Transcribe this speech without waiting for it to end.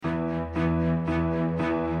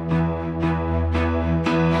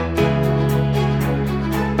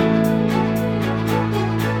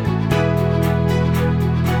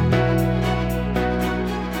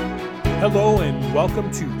Hello and welcome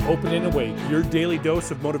to Open and Awake, your daily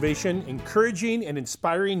dose of motivation, encouraging and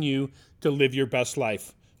inspiring you to live your best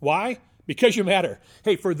life. Why? Because you matter.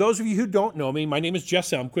 Hey, for those of you who don't know me, my name is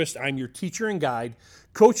Jess Elmquist. I'm your teacher and guide,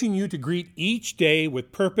 coaching you to greet each day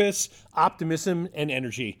with purpose, optimism, and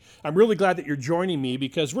energy. I'm really glad that you're joining me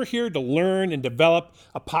because we're here to learn and develop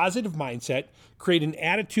a positive mindset, create an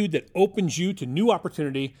attitude that opens you to new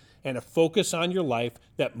opportunity, and a focus on your life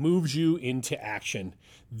that moves you into action.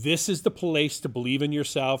 This is the place to believe in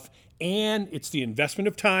yourself, and it's the investment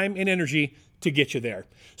of time and energy to get you there.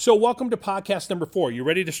 So welcome to podcast number 4. You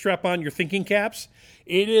ready to strap on your thinking caps?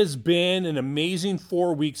 It has been an amazing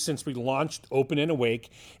 4 weeks since we launched Open and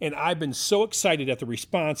Awake, and I've been so excited at the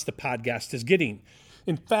response the podcast is getting.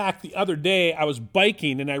 In fact, the other day I was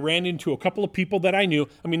biking and I ran into a couple of people that I knew.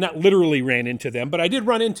 I mean, not literally ran into them, but I did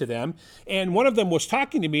run into them. And one of them was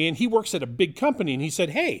talking to me, and he works at a big company, and he said,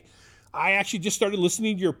 "Hey, I actually just started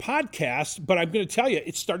listening to your podcast, but I'm going to tell you,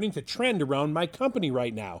 it's starting to trend around my company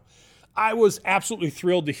right now." I was absolutely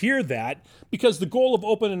thrilled to hear that because the goal of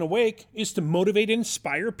Open and Awake is to motivate and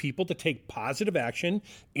inspire people to take positive action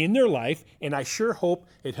in their life, and I sure hope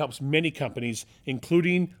it helps many companies,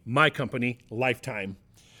 including my company, Lifetime.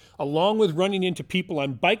 Along with running into people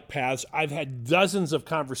on bike paths, I've had dozens of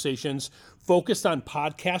conversations focused on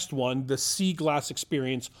Podcast 1, the Sea Glass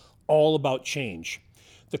Experience, all about change.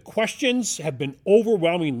 The questions have been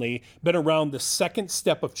overwhelmingly around the second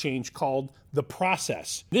step of change called the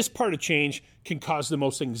process. This part of change can cause the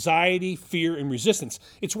most anxiety, fear, and resistance.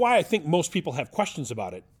 It's why I think most people have questions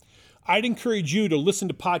about it. I'd encourage you to listen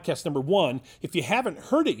to podcast number 1 if you haven't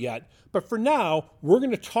heard it yet, but for now, we're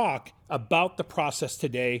going to talk about the process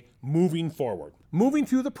today moving forward. Moving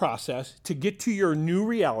through the process to get to your new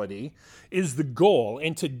reality is the goal,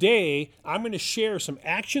 and today I'm going to share some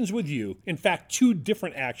actions with you, in fact, 2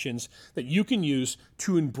 different actions that you can use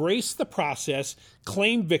to embrace the process,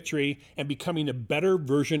 claim victory, and becoming a better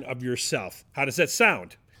version of yourself. How does that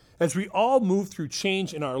sound? As we all move through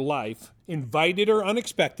change in our life, invited or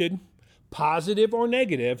unexpected, positive or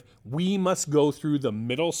negative, we must go through the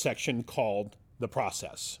middle section called the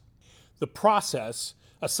process. The process,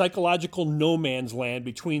 a psychological no man's land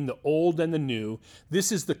between the old and the new,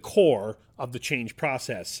 this is the core of the change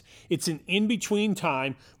process. It's an in-between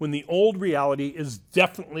time when the old reality is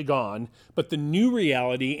definitely gone, but the new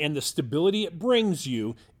reality and the stability it brings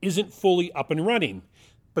you isn't fully up and running.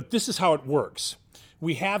 But this is how it works.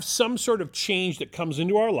 We have some sort of change that comes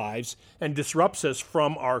into our lives and disrupts us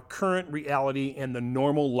from our current reality and the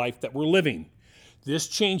normal life that we're living. This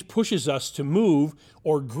change pushes us to move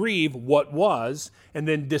or grieve what was and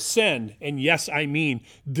then descend, and yes, I mean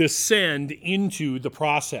descend into the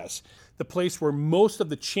process, the place where most of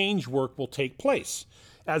the change work will take place.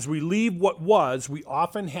 As we leave what was, we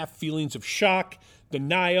often have feelings of shock,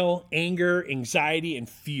 denial, anger, anxiety, and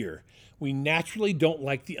fear. We naturally don't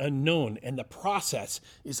like the unknown, and the process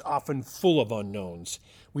is often full of unknowns.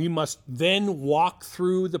 We must then walk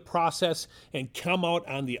through the process and come out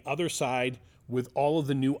on the other side with all of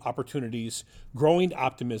the new opportunities, growing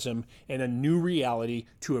optimism, and a new reality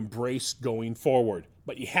to embrace going forward.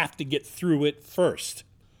 But you have to get through it first.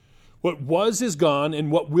 What was is gone,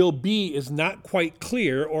 and what will be is not quite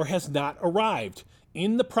clear or has not arrived.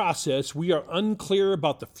 In the process, we are unclear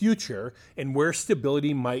about the future and where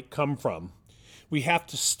stability might come from. We have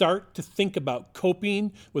to start to think about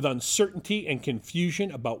coping with uncertainty and confusion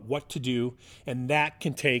about what to do, and that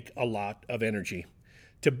can take a lot of energy.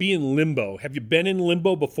 To be in limbo. Have you been in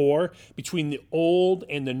limbo before? Between the old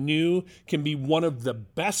and the new can be one of the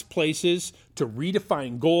best places to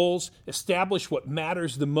redefine goals, establish what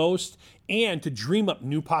matters the most, and to dream up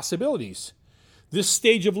new possibilities. This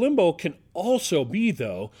stage of limbo can also be,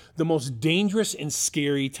 though, the most dangerous and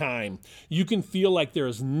scary time. You can feel like there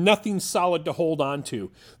is nothing solid to hold on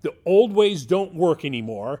to. The old ways don't work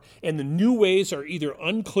anymore, and the new ways are either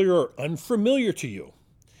unclear or unfamiliar to you.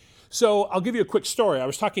 So I'll give you a quick story. I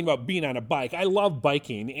was talking about being on a bike. I love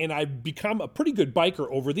biking, and I've become a pretty good biker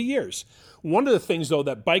over the years. One of the things, though,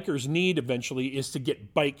 that bikers need eventually is to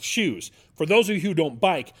get bike shoes. For those of you who don't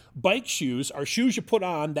bike shoes are shoes you put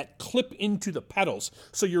on that clip into the pedals,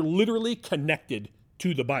 so you're literally connected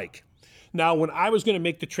to the bike. Now, when I was going to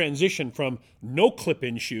make the transition from no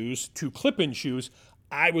clip-in shoes to clip-in shoes,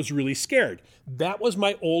 I was really scared. That was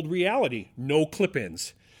my old reality, no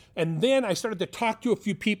clip-ins. And then I started to talk to a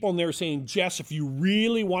few people, and they were saying, "Jess, if you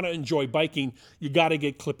really want to enjoy biking, you got to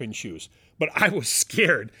get clip-in shoes." But I was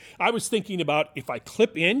scared. I was thinking about, if I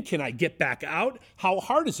clip in, can I get back out? How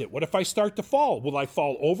hard is it? What if I start to fall? Will I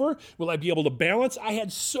fall over? Will I be able to balance? I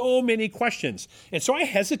had so many questions. And so I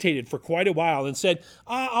hesitated for quite a while and said,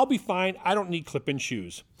 I'll be fine. I don't need clip-in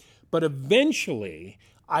shoes. But eventually,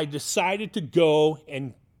 I decided to go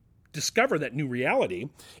and discover that new reality.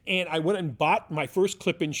 And I went and bought my first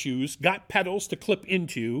clip-in shoes, got pedals to clip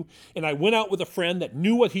into, and I went out with a friend that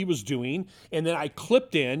knew what he was doing. And then I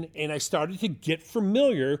clipped in and I started to get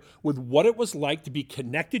familiar with what it was like to be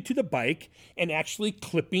connected to the bike and actually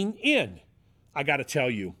clipping in. I got to tell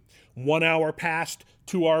you, 1 hour passed,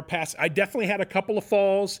 2 hour passed. I definitely had a couple of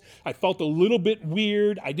falls. I felt a little bit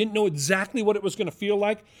weird. I didn't know exactly what it was going to feel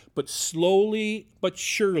like, but slowly but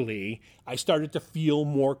surely, I started to feel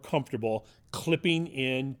more comfortable clipping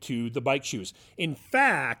into the bike shoes. In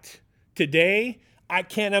fact, today, I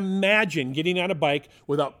can't imagine getting on a bike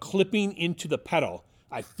without clipping into the pedal.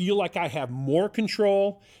 I feel like I have more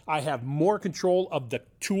control. I have more control of the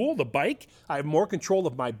tool, the bike. I have more control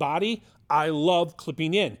of my body. I love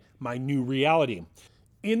clipping in, my new reality.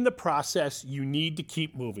 In the process, you need to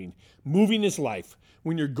keep moving. Moving is life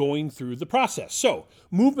when you're going through the process. So,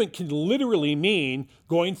 movement can literally mean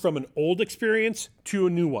going from an old experience to a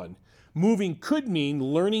new one. Moving could mean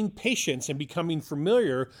learning patience and becoming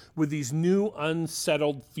familiar with these new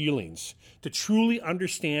unsettled feelings to truly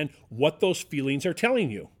understand what those feelings are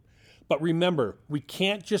telling you. But remember, we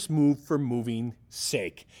can't just move for moving's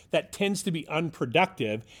sake. That tends to be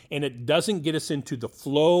unproductive and it doesn't get us into the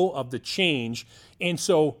flow of the change. And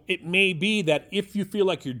so it may be that if you feel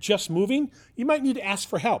like you're just moving, you might need to ask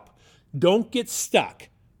for help. Don't get stuck.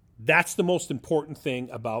 That's the most important thing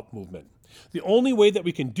about movement. The only way that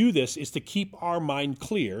we can do this is to keep our mind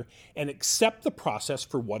clear and accept the process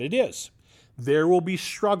for what it is. There will be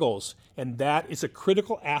struggles, and that is a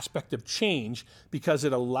critical aspect of change because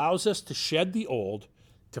it allows us to shed the old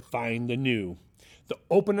to find the new. The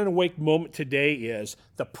open and awake moment today is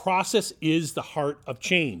the process is the heart of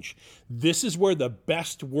change. This is where the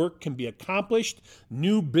best work can be accomplished.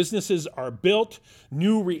 New businesses are built.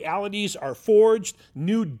 New realities are forged.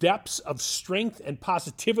 New depths of strength and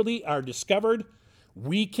positivity are discovered.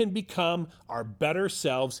 We can become our better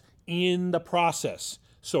selves in the process.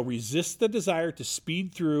 So resist the desire to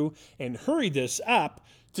speed through and hurry this up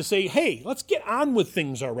to say, hey, let's get on with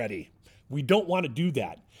things already. We don't want to do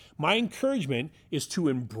that. My encouragement is to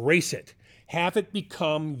embrace it. Have it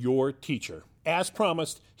become your teacher. As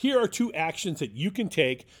promised, here are 2 actions that you can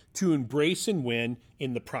take to embrace and win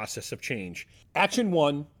in the process of change. Action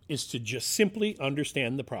 1 is to just simply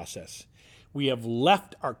understand the process. We have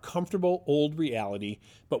left our comfortable old reality,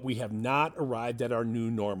 but we have not arrived at our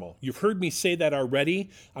new normal. You've heard me say that already.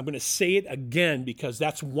 I'm going to say it again because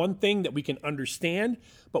that's one thing that we can understand,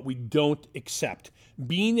 but we don't accept.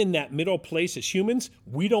 Being in that middle place as humans,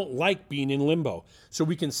 we don't like being in limbo. So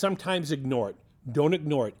we can sometimes ignore it. Don't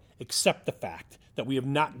ignore it. Accept the fact that we have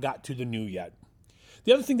not got to the new yet.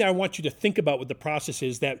 The other thing that I want you to think about with the process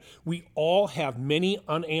is that we all have many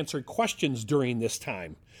unanswered questions during this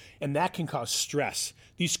time, and that can cause stress.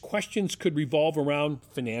 These questions could revolve around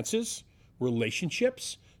finances,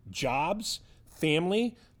 relationships, jobs,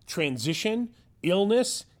 family, transition,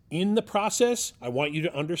 illness. In the process, I want you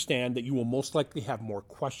to understand that you will most likely have more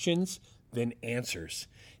questions than answers.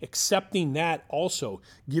 Accepting that also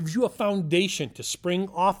gives you a foundation to spring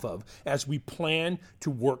off of as we plan to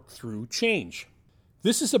work through change.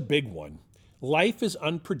 This is a big one. Life is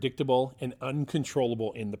unpredictable and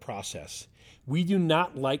uncontrollable in the process. We do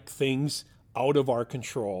not like things out of our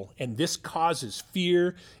control, and this causes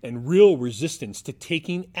fear and real resistance to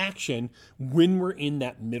taking action when we're in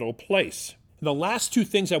that middle place. And the last 2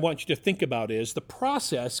 things I want you to think about is the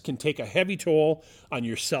process can take a heavy toll on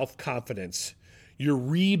your self-confidence. You're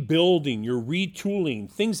rebuilding, you're retooling.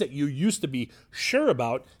 Things that you used to be sure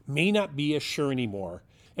about may not be as sure anymore.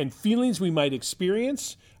 And feelings we might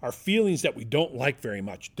experience are feelings that we don't like very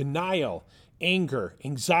much. Denial, anger,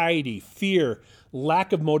 anxiety, fear,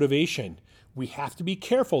 lack of motivation. We have to be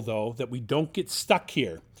careful, though, that we don't get stuck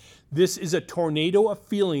here. This is a tornado of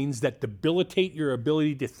feelings that debilitate your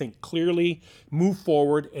ability to think clearly, move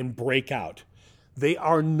forward, and break out. They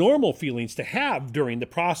are normal feelings to have during the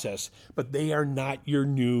process, but they are not your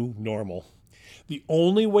new normal. The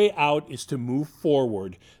only way out is to move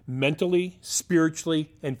forward mentally,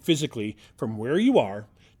 spiritually, and physically from where you are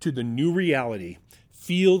to the new reality.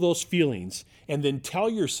 Feel those feelings and then tell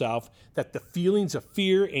yourself that the feelings of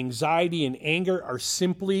fear, anxiety, and anger are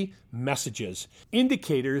simply messages,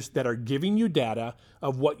 indicators that are giving you data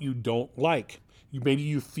of what you don't like. Maybe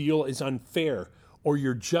you feel is unfair or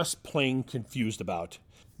you're just plain confused about.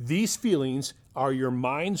 These feelings are your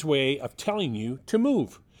mind's way of telling you to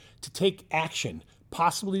move, to take action,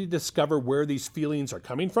 possibly to discover where these feelings are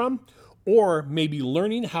coming from, or maybe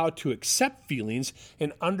learning how to accept feelings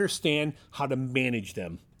and understand how to manage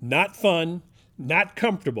them. Not fun, not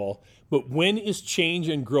comfortable, but when is change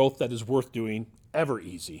and growth that is worth doing ever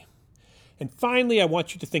easy? And finally, I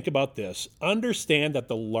want you to think about this. Understand that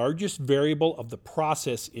the largest variable of the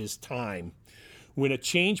process is time. When a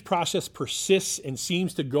change process persists and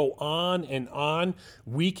seems to go on,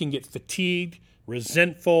 we can get fatigued,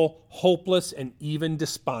 resentful, hopeless, and even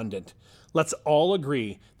despondent. Let's all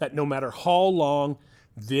agree that no matter how long,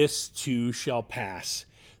 this too shall pass.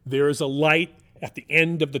 There is a light at the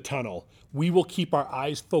end of the tunnel. We will keep our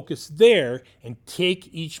eyes focused there and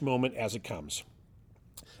take each moment as it comes.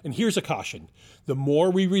 And here's a caution. The more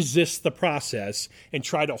we resist the process and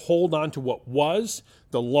try to hold on to what was,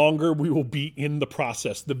 the longer we will be in the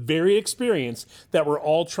process, the very experience that we're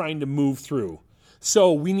all trying to move through.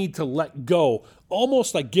 So we need to let go,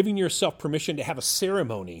 almost like giving yourself permission to have a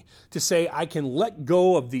ceremony, to say, I can let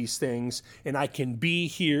go of these things and I can be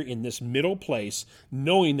here in this middle place,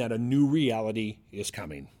 knowing that a new reality is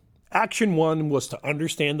coming. Action 1 was to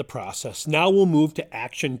understand the process. Now we'll move to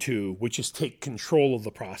action 2, which is take control of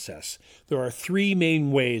the process. There are 3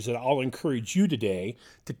 main ways that I'll encourage you today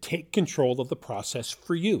to take control of the process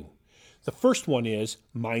for you. The first one is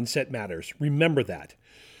mindset matters. Remember that.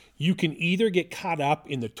 You can either get caught up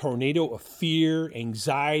in the tornado of fear,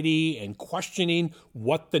 anxiety, and questioning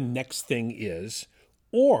what the next thing is,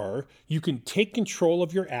 or you can take control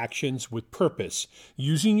of your actions with purpose,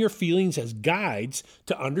 using your feelings as guides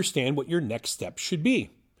to understand what your next step should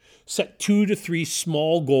be. Set 2 to 3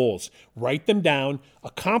 small goals, write them down,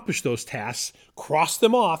 accomplish those tasks, cross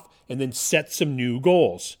them off, and then set some new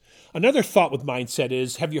goals. Another thought with mindset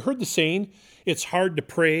is, have you heard the saying, it's hard to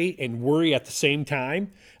pray and worry at the same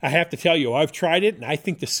time? I have to tell you, I've tried it, and I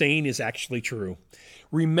think the saying is actually true.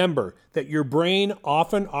 Remember that your brain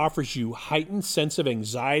often offers you heightened sense of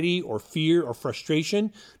anxiety or fear or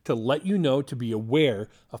frustration to let you know to be aware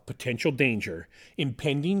of potential danger,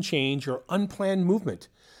 impending change, or unplanned movement.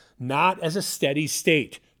 Not as a steady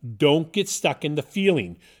state. Don't get stuck in the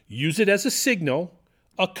feeling. Use it as a signal,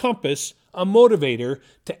 a compass, a motivator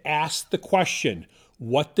to ask the question,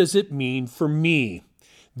 what does it mean for me?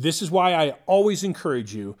 This is why I always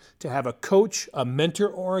encourage you to have a coach, a mentor,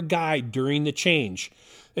 or a guide during the change.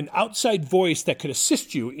 An outside voice that could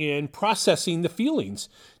assist you in processing the feelings,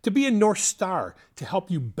 to be a North Star, to help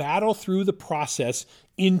you battle through the process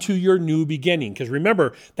into your new beginning. Because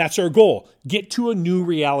remember, that's our goal. Get to a new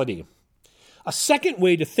reality. A second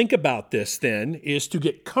way to think about this then is to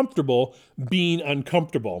get comfortable being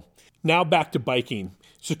uncomfortable. Now back to biking.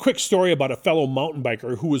 It's a quick story about a fellow mountain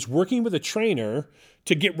biker who was working with a trainer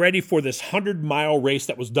to get ready for this 100-mile race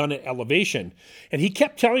that was done at elevation. And he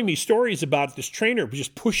kept telling me stories about this trainer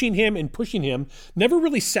just pushing him, never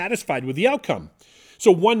really satisfied with the outcome.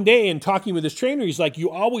 So one day in talking with his trainer, he's like, you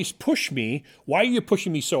always push me. Why are you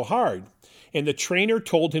pushing me so hard? And the trainer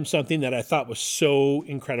told him something that I thought was so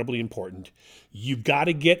incredibly important. You've got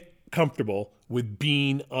to get comfortable with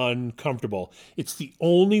being uncomfortable. It's the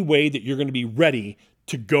only way that you're going to be ready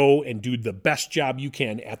to go and do the best job you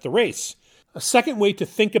can at the race. A second way to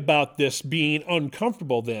think about this being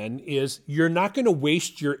uncomfortable then is you're not going to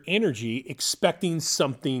waste your energy expecting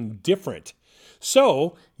something different.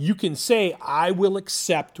 So you can say, I will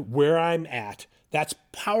accept where I'm at. That's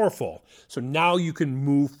powerful. So now you can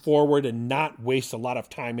move forward and not waste a lot of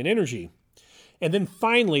time and energy. And then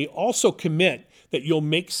finally, also commit that you'll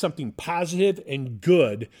make something positive and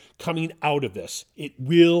good coming out of this. It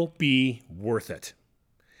will be worth it.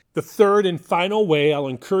 The third and final way I'll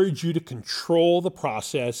encourage you to control the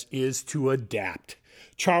process is to adapt.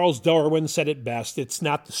 Charles Darwin said it best, it's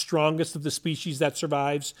not the strongest of the species that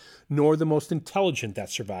survives, nor the most intelligent that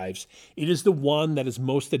survives. It is the one that is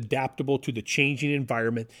most adaptable to the changing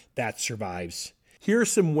environment that survives. Here are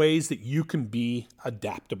some ways that you can be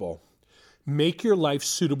adaptable. Make your life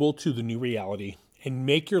suitable to the new reality, and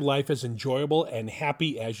make your life as enjoyable and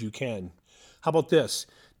happy as you can. How about this?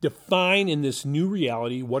 Define in this new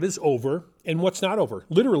reality what is over and what's not over.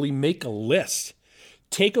 Literally make a list.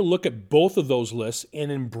 Take a look at both of those lists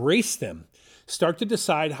and embrace them. Start to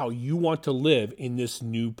decide how you want to live in this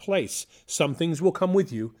new place. Some things will come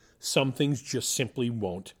with you. Some things just simply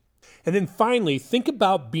won't. And then finally, think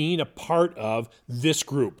about being a part of this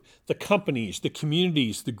group, the companies, the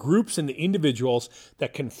communities, the groups, and the individuals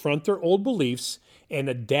that confront their old beliefs and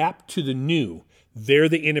adapt to the new. They're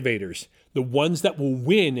the innovators, the ones that will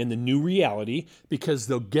win in the new reality because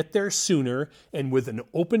they'll get there sooner and with an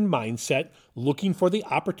open mindset, looking for the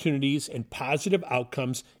opportunities and positive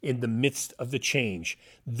outcomes in the midst of the change.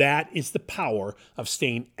 That is the power of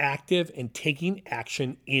staying active and taking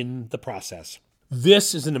action in the process.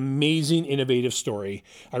 This is an amazing, innovative story.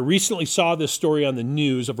 I recently saw this story on the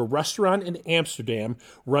news of a restaurant in Amsterdam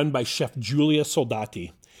run by Chef Giulia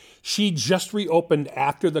Soldati. She just reopened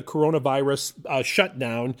after the coronavirus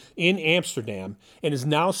shutdown in Amsterdam and is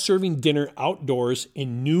now serving dinner outdoors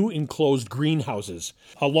in new enclosed greenhouses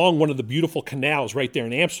along one of the beautiful canals right there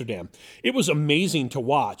in Amsterdam. It was amazing to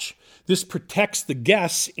watch. This protects the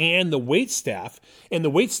guests and the waitstaff, and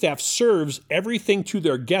the waitstaff serves everything to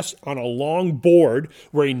their guests on a long board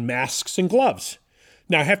wearing masks and gloves.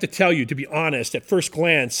 Now, I have to tell you, to be honest, at first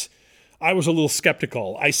glance, I was a little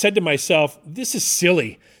skeptical. I said to myself, this is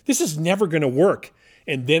silly. This is never going to work.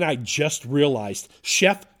 And then I just realized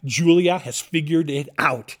Chef Giulia has figured it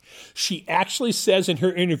out. She actually says in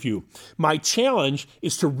her interview, my challenge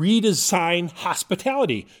is to redesign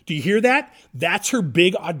hospitality. Do you hear that? That's her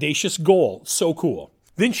big, audacious goal. So cool.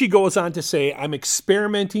 Then she goes on to say, I'm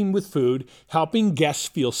experimenting with food, helping guests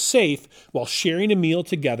feel safe while sharing a meal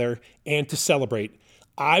together and to celebrate.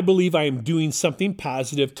 I believe I am doing something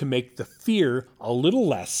positive to make the fear a little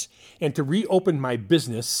less and to reopen my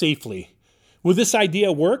business safely. Will this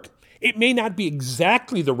idea work? It may not be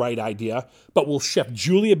exactly the right idea, but will Chef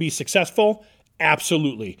Giulia be successful?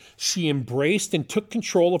 Absolutely. She embraced and took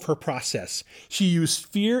control of her process. She used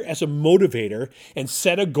fear as a motivator and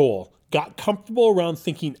set a goal, got comfortable around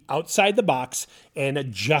thinking outside the box, and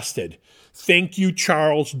adjusted. Thank you,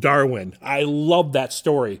 Charles Darwin. I love that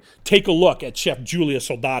story. Take a look at Chef Giulia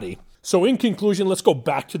Soldati. So in conclusion, let's go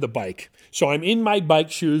back to the bike. So I'm in my bike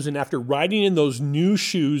shoes, and after riding in those new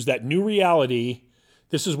shoes, that new reality,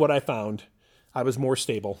 this is what I found. I was more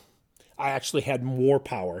stable. I actually had more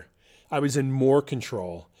power. I was in more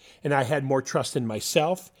control, and I had more trust in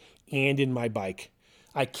myself and in my bike.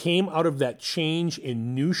 I came out of that change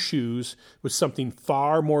in new shoes with something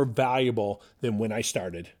far more valuable than when I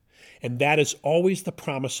started. And that is always the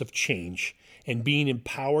promise of change and being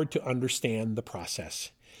empowered to understand the process.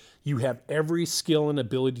 You have every skill and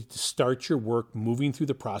ability to start your work moving through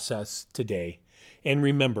the process today. And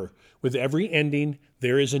remember, with every ending,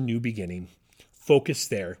 there is a new beginning. Focus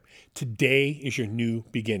there. Today is your new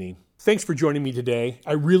beginning. Thanks for joining me today.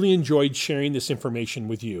 I really enjoyed sharing this information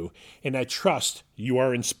with you, and I trust you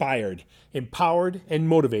are inspired, empowered, and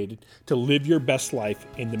motivated to live your best life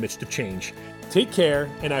in the midst of change. Take care,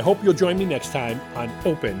 and I hope you'll join me next time on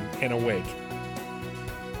Open and Awake.